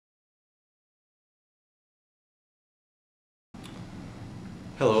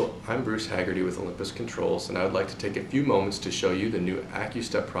Hello, I'm Bruce Haggerty with Olympus Controls, and I would like to take a few moments to show you the new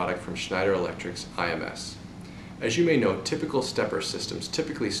AccuStep product from Schneider Electric's IMS. As you may know, typical stepper systems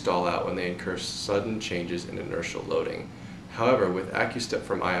typically stall out when they incur sudden changes in inertial loading. However, with AccuStep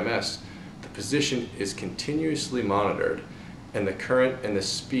from IMS, the position is continuously monitored and the current and the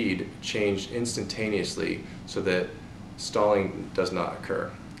speed change instantaneously so that stalling does not occur.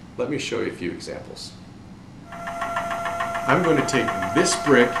 Let me show you a few examples. I'm going to take this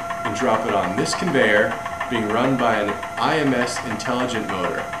brick and drop it on this conveyor being run by an IMS intelligent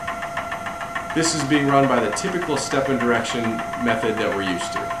motor. This is being run by the typical step and direction method that we're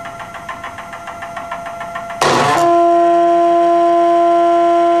used to.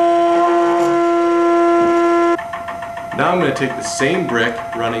 Now I'm going to take the same brick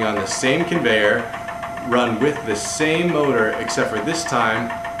running on the same conveyor, run with the same motor, except for this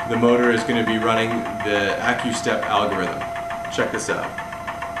time the motor is going to be running the AccuStep algorithm. Check this out.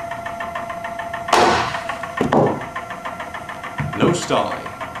 No stalling.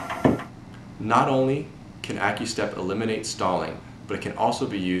 Not only can AccuStep eliminate stalling, but it can also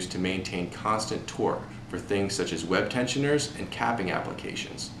be used to maintain constant torque for things such as web tensioners and capping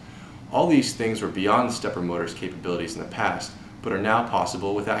applications. All these things were beyond the stepper motor's capabilities in the past, but are now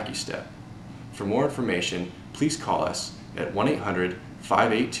possible with AccuStep. For more information, please call us at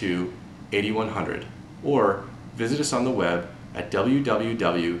 1-800-582-8100 or visit us on the web at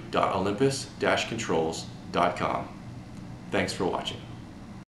www.olympus-controls.com. Thanks for watching.